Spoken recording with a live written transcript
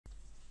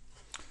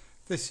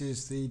This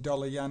is the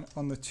dollar yen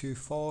on the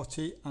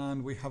 240,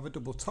 and we have a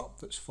double top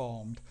that's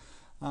formed.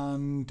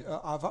 And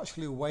I've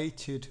actually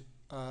waited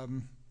a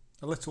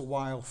little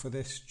while for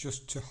this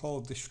just to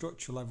hold the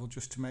structure level,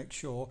 just to make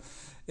sure.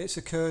 It's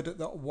occurred at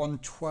that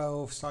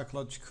 112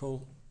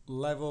 psychological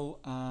level,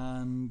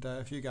 and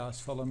if you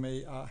guys follow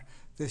me,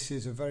 this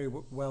is a very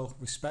well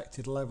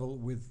respected level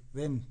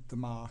within the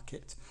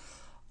market.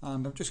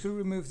 And I'm just going to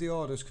remove the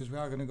orders because we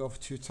are going to go for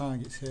two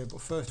targets here.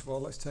 But first of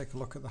all, let's take a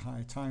look at the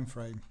high time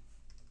frame.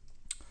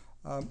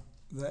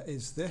 There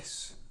is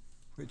this,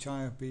 which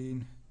I have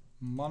been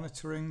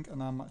monitoring,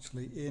 and I'm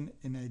actually in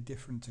a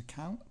different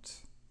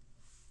account,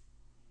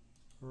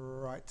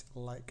 right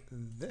like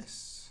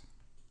this.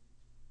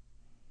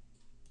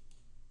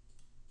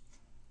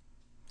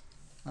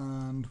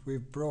 And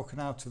we've broken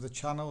out of the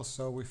channel,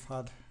 so we've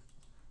had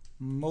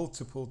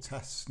multiple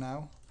tests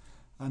now,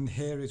 and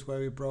here is where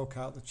we broke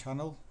out the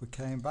channel. We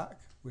came back,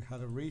 we had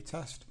a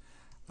retest,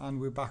 and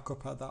we're back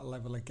up at that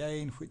level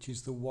again, which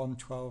is the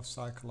 112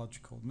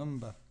 psychological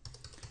number.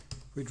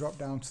 If we drop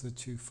down to the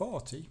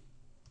 240,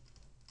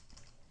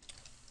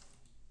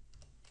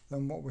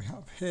 then what we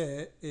have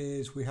here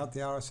is we had the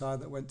RSI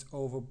that went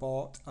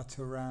overbought at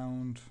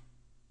around,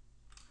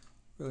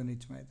 really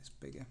need to make this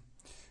bigger,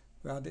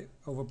 we had it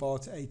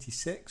overbought at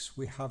 86.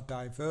 We have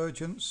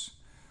divergence,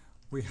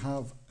 we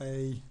have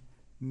a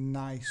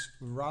nice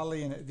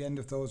rally, and at the end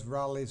of those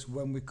rallies,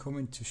 when we come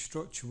into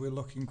structure, we're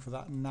looking for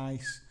that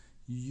nice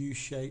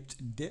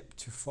U-shaped dip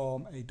to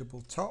form a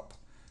double top.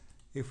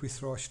 If we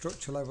throw a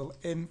structure level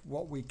in,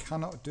 what we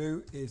cannot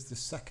do is the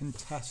second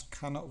test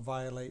cannot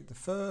violate the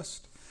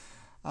first,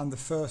 and the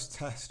first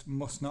test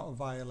must not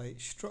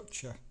violate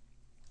structure.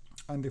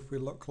 And if we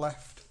look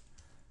left,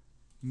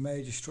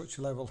 major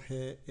structure level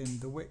here in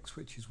the wicks,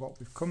 which is what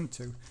we've come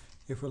to.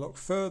 If we look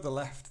further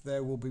left,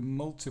 there will be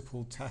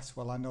multiple tests,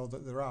 well I know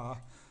that there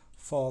are,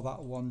 for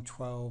that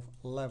 112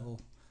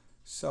 level.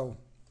 So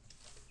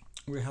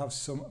we have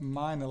some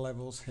minor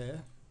levels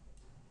here,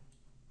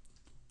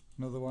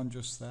 another one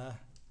just there,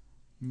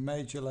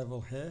 major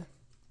level here,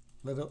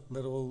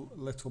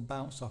 little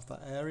bounce off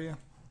that area,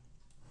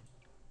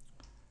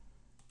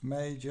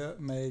 major,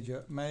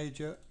 major,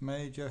 major,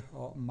 major,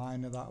 or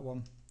minor that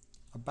one,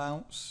 a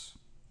bounce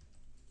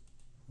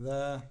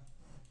there.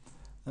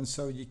 And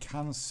so you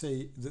can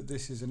see that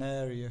this is an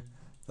area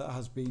that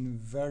has been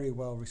very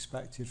well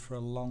respected for a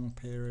long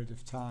period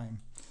of time.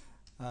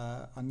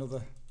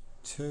 Another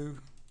 2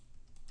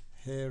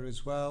 here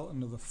as well,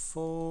 another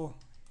 4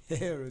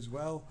 here as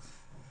well.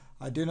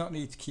 I do not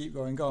need to keep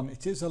going on.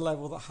 It is a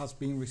level that has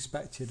been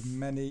respected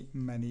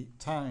many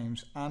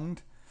times,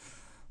 and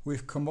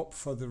we've come up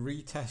for the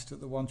retest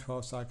at the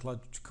 112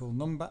 psychological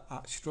number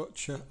at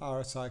structure,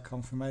 RSI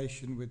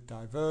confirmation with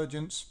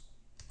divergence.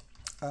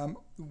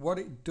 What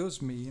it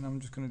does mean, I'm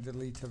just going to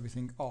delete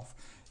everything off,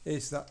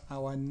 is that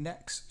our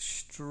next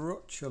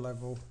structure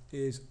level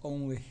is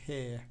only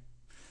here.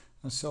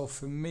 And so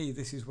for me,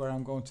 this is where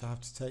I'm going to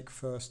have to take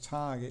first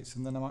targets,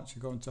 and then I'm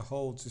actually going to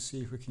hold to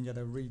see if we can get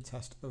a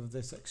retest of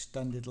this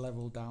extended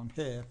level down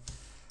here.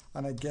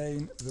 And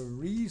again, the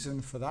reason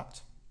for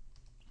that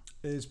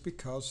is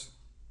because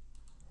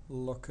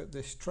look at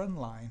this trend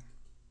line.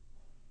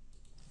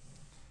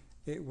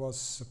 It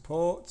was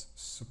support,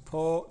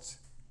 support,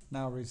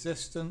 now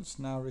resistance,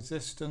 now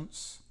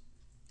resistance,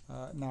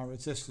 now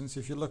resistance.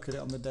 If you look at it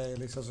on the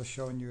dailies, as I was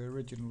showing you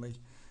originally,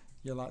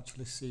 you'll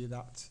actually see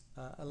that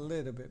a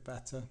little bit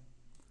better.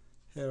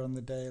 Here on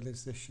the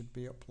dailies, this should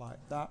be up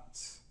like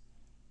that,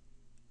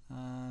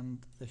 and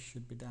this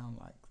should be down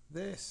like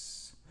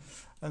this.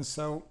 And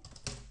so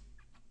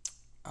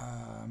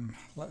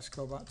let's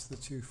go back to the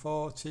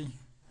 240,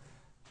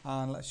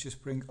 and let's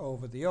just bring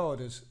over the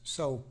orders.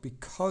 So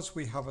because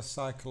we have a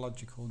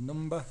psychological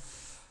number,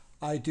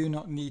 I do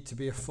not need to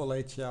be a full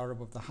ATR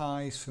above the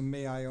highs. For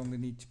me, I only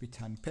need to be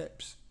 10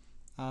 pips.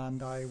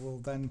 And I will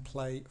then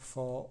play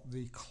for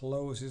the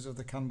closes of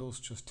the candles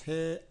just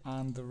here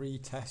and the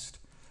retest.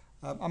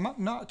 I'm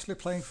not actually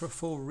playing for a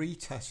full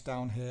retest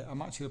down here.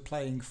 I'm actually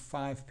playing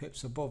 5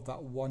 pips above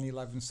that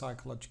 111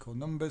 psychological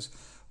numbers.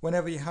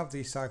 Whenever you have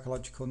these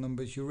psychological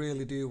numbers, you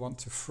really do want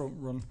to front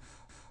run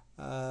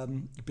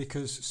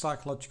because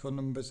psychological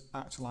numbers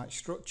act like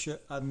structure,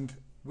 and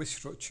with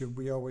structure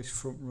we always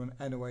front run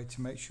anyway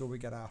to make sure we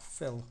get our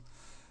fill.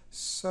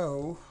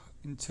 So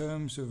in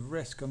terms of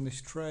risk on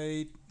this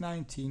trade,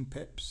 19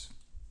 pips,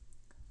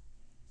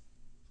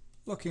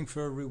 looking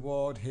for a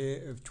reward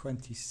here of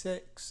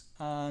 26,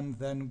 and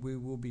then we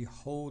will be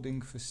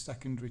holding for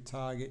secondary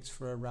targets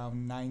for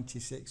around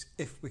 96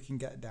 if we can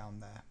get down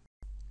there.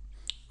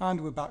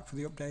 And we're back for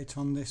the update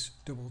on this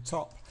double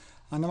top,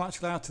 and I'm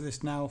actually out of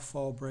this now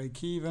for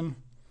break even.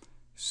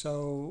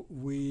 So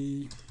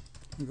we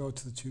go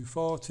to the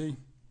 240,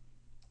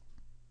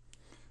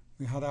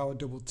 we had our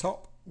double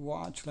top.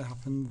 What actually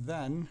happened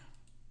then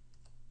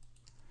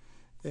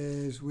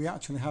is we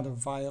actually had a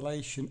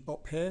violation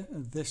up here,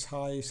 and this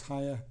high is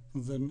higher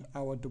than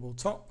our double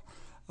top.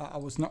 I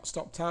was not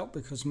stopped out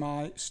because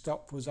my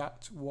stop was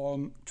at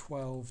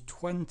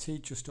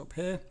 112.20 just up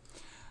here,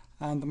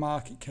 and the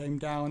market came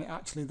down. It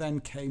actually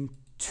then came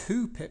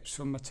 2 pips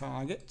from my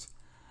target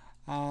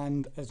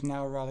and has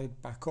now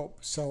rallied back up.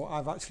 So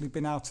I've actually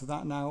been out of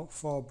that now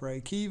for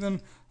break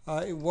even.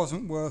 It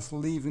wasn't worth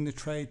leaving the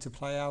trade to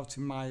play out,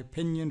 in my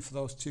opinion, for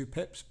those 2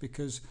 pips,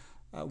 because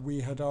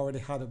we had already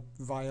had a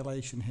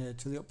violation here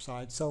to the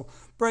upside. So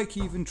break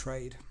even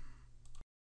trade.